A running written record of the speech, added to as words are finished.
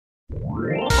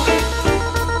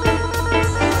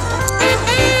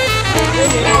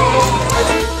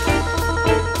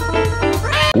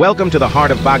Welcome to the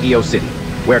heart of Baguio City,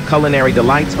 where culinary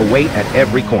delights await at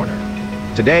every corner.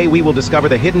 Today we will discover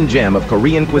the hidden gem of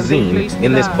Korean cuisine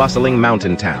in this bustling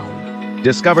mountain town.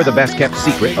 Discover the best-kept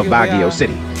secret of Baguio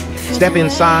City. Step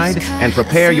inside and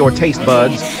prepare your taste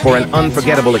buds for an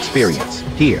unforgettable experience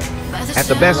here at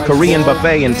the best Korean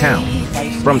buffet in town.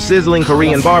 From sizzling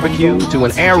Korean barbecue to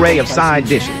an array of side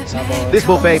dishes, this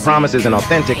buffet promises an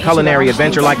authentic culinary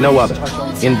adventure like no other.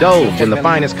 Indulge in the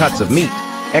finest cuts of meat,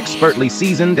 expertly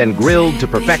seasoned and grilled to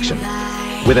perfection.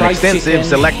 With an extensive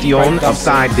selection of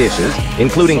side dishes,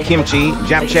 including kimchi,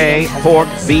 japchae, pork,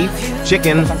 beef,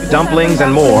 chicken, dumplings,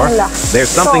 and more, there's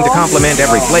something to complement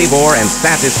every flavor and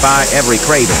satisfy every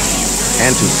craving.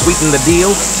 And to sweeten the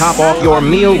deal, top off your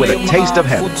meal with a taste of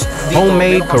heaven.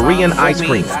 Homemade Korean ice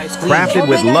cream, crafted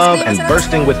with love and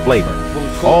bursting with flavor.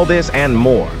 All this and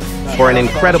more for an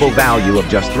incredible value of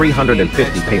just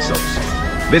 350 pesos.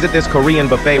 Visit this Korean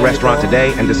buffet restaurant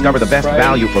today and discover the best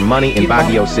value for money in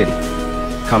Baguio City.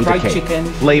 Come to K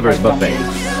Flavors Buffet,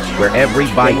 where every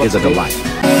bite is a delight.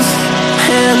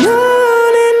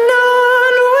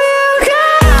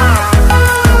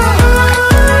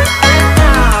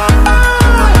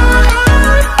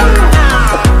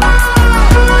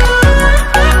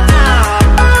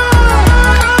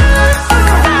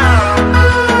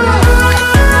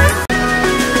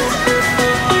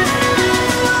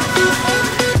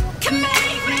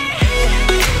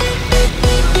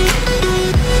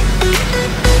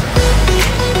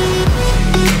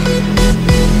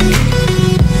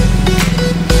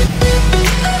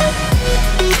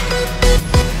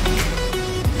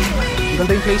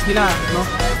 Ganda yung place nila, no?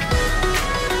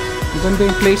 Ganda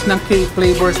yung place ng K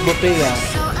Flavors Buffet, ah.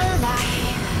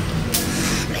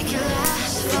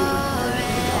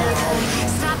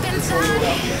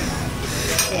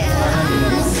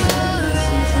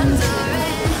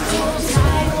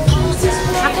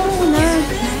 Ako muna.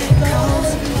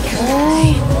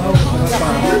 Oh.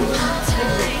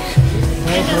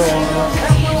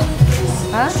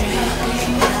 Ha?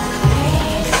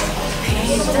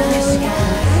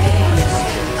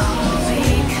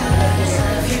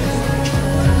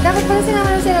 Dapat pala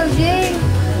sinama na si LJ.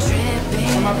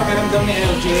 Mapakiramdam ni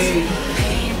LJ.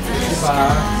 Diba?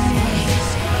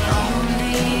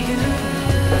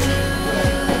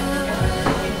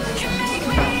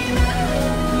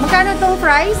 Magkano tong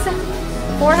price?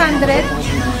 400?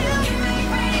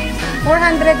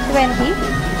 420?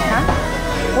 Ha?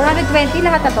 420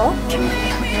 lahat na to? Oh.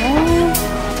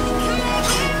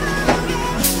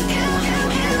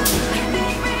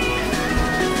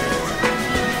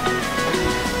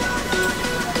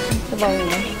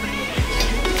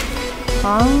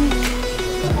 Ah.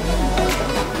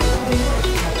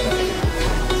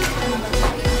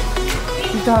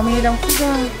 Ang dami nilang pizza.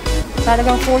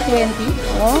 Talagang 420.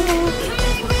 Oh.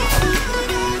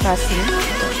 Kasi.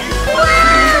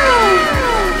 Wow!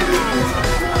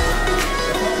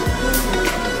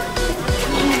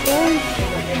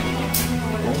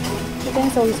 Ito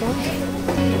yung soy sauce.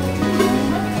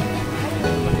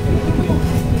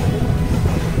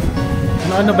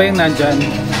 Ano ba yung nandyan?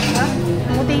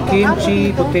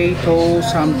 Kimchi, potato,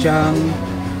 samjang,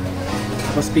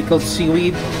 plus pickled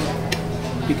seaweed,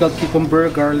 pickled cucumber,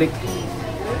 garlic,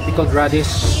 pickled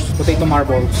radish, potato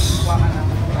marbles.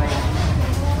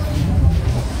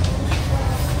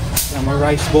 May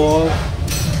rice ball,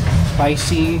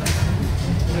 spicy,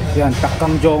 yan,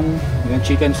 takkangjong, yan,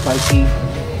 chicken spicy,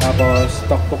 tapos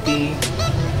tteokbokki.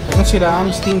 Meron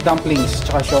silang steamed dumplings,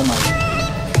 tsaka siomai.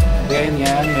 Then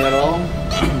yan, merong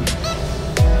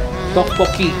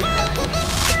tteokbokki,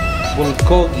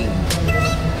 bulgogi,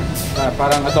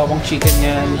 parang adobong chicken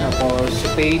yan, tapos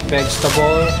sauteed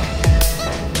vegetable.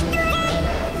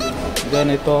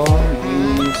 Then ito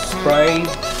is fried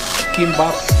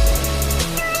kimbap,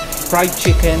 fried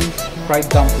chicken, fried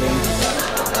dumplings.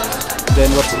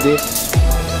 Then what's this?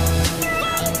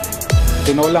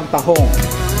 Tinolang tahong,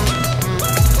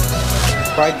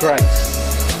 fried rice,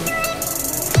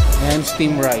 and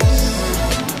steamed rice.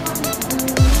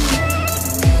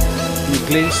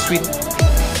 Glazed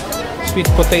sweet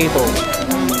potato,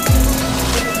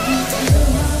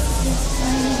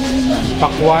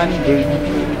 pakwan,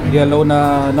 yellow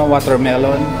na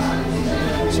watermelon.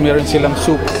 Tapos meron silang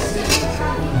soup,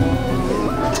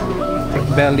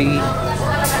 porkbelly,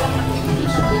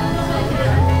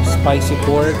 spicy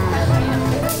pork,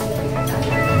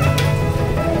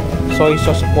 soy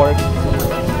sauce pork,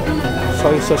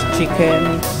 soy sauce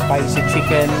chicken, spicy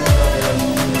chicken,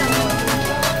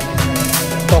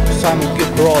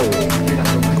 samgyeopsal,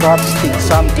 crab stick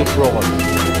samgyeopsal,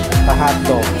 a hot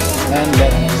dog, and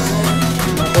lettuce.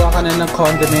 Nakuha ka na ng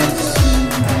condiments,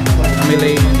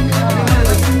 pamili.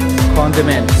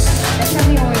 condiments.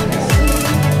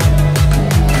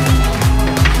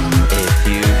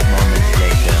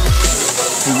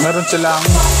 Meron silang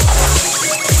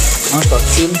ano to?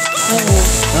 Steam?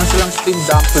 Meron silang steam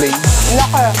dumpling.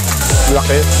 Laki.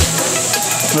 Laki.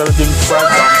 Meron din fried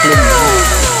dumpling.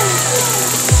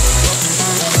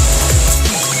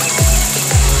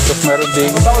 Tapos meron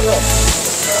din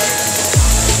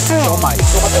siomai.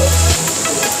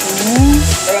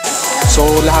 So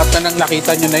lahat na nang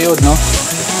nakita nyo na yun, no?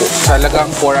 Sa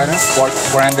halagang 420,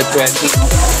 no?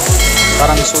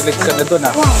 Parang sulit ka na dun,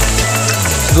 ah.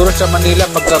 Siguro sa Manila,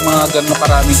 magka mga gano'n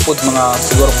karaming food, mga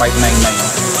siguro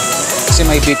 599. Kasi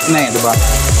may beef na eh, di ba?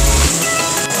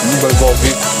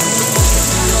 Bulgogi.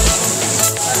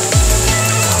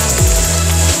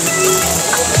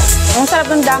 Ang sarap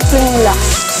ng dumpling nila.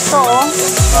 Ito, oh.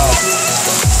 Oo.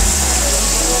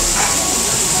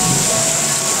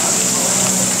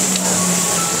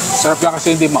 Sarap lang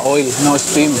kasi hindi ma-oil, no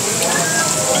steam.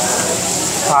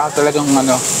 Talagang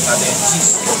ano,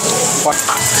 pot.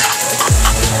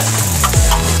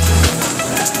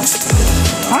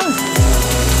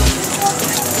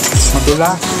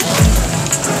 Madula.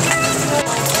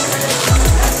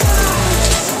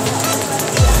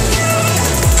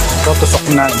 Ito, tusok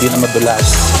na, hindi na madulas.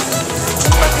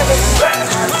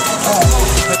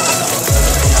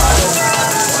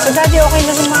 So, Daddy, okay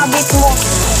na sa mga beef mo.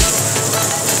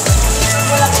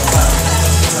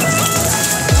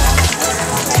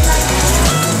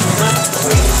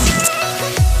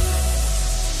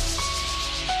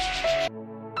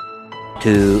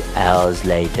 Two hours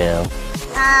later.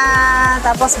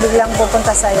 Tapos biglang pupunta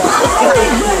sa'yo.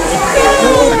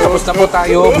 Tapos na po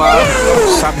tayo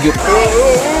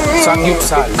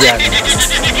samgyupsal. Yan.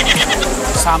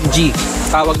 Samgy.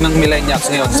 Tawag ng millennials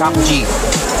ngayon. Samgy.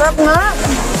 Sarap nga.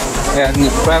 Ayan.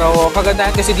 Pero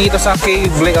kagandahan kasi dito sa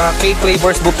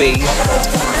K-Flavors Buffet,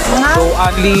 so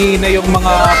only na yung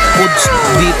mga foods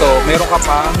dito. Meron ka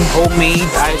pang homemade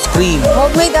ice cream.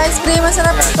 Homemade ice cream,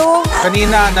 masarap ito.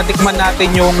 Kanina natikman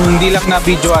natin yung, hindi lang na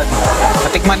videoan,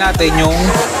 natikman natin yung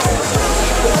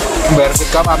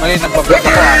Berkit ka, mamaya nagbablog ako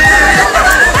ha.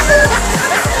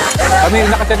 Kami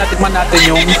na kasi natikman natin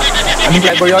yung anong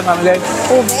flavor yun, mamaya?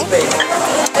 Ube?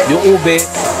 Yung ube,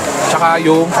 tsaka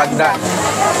yung pandan.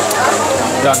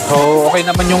 Yan. So, okay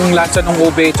naman yung lasa ng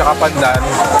ube tsaka pandan.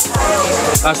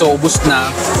 So, ubus na.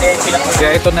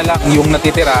 Kaya ito na lang yung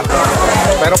natitira.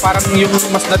 Pero parang yung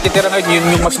mas natitira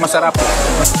ngayon, yung mas masarap.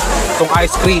 Itong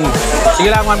ice cream. Sige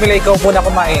lang, Mamila, ikaw muna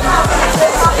kumain.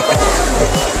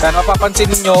 Yan, mapapansin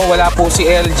niyo wala po si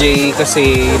LJ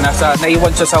kasi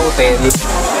naiwan siya sa hotel.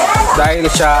 Dahil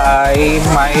siya ay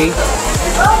may...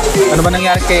 Ano ba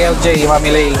nangyari kay LJ,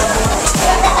 Mamila?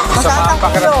 Sa mga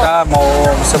pakiramdam mo,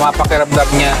 sa mga pakiramdam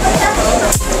niya.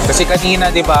 Kasi kanina,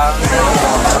 di ba,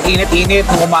 ang init-init,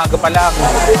 nung umaga pa lang.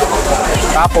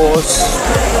 Tapos,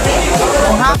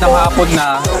 ng hapon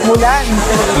na, Umulan.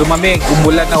 lumamig,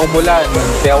 umulan na umulan.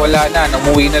 Kaya wala na,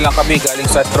 umuwi na lang kami galing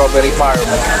sa strawberry farm.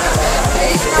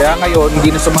 Kaya ngayon,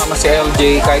 hindi na sumama si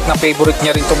LJ kahit na favorite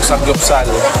niya rin itong samgyupsal,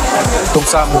 itong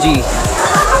samgy.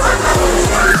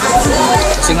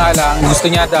 Kasi nga lang, gusto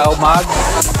niya daw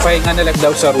magpahinga na lang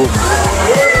daw sa room.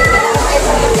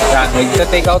 Yan,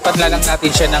 mag-take outan na lang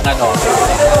natin siya ng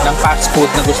ng fast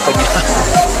food na gusto niya.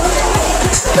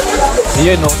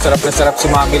 Yun, no, sarap na sarap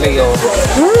si Mami Lay, oh.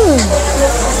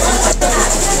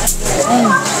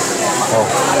 Oh,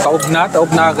 taob na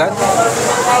agad.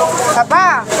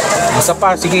 Sapa. Isa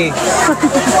pa, sige.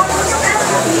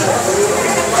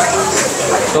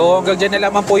 So hanggang dyan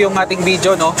na lamang po yung ating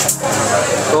video, no?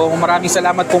 So maraming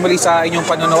salamat po muli sa inyong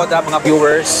panonood, mga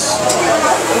viewers.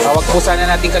 Huwag po sana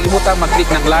natin kalimutan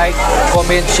mag-click ng like,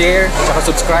 comment, share,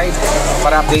 saka subscribe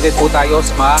para updated po tayo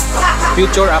sa mga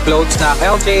future uploads ng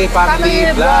LJ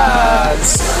Family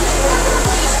Vlogs.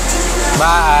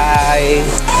 Bye!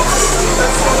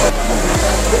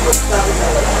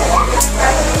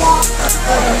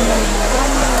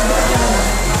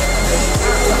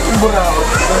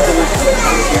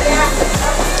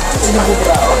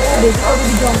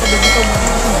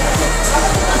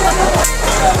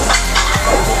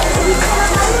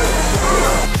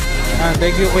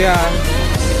 Thank you, kuya.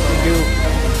 Thank you.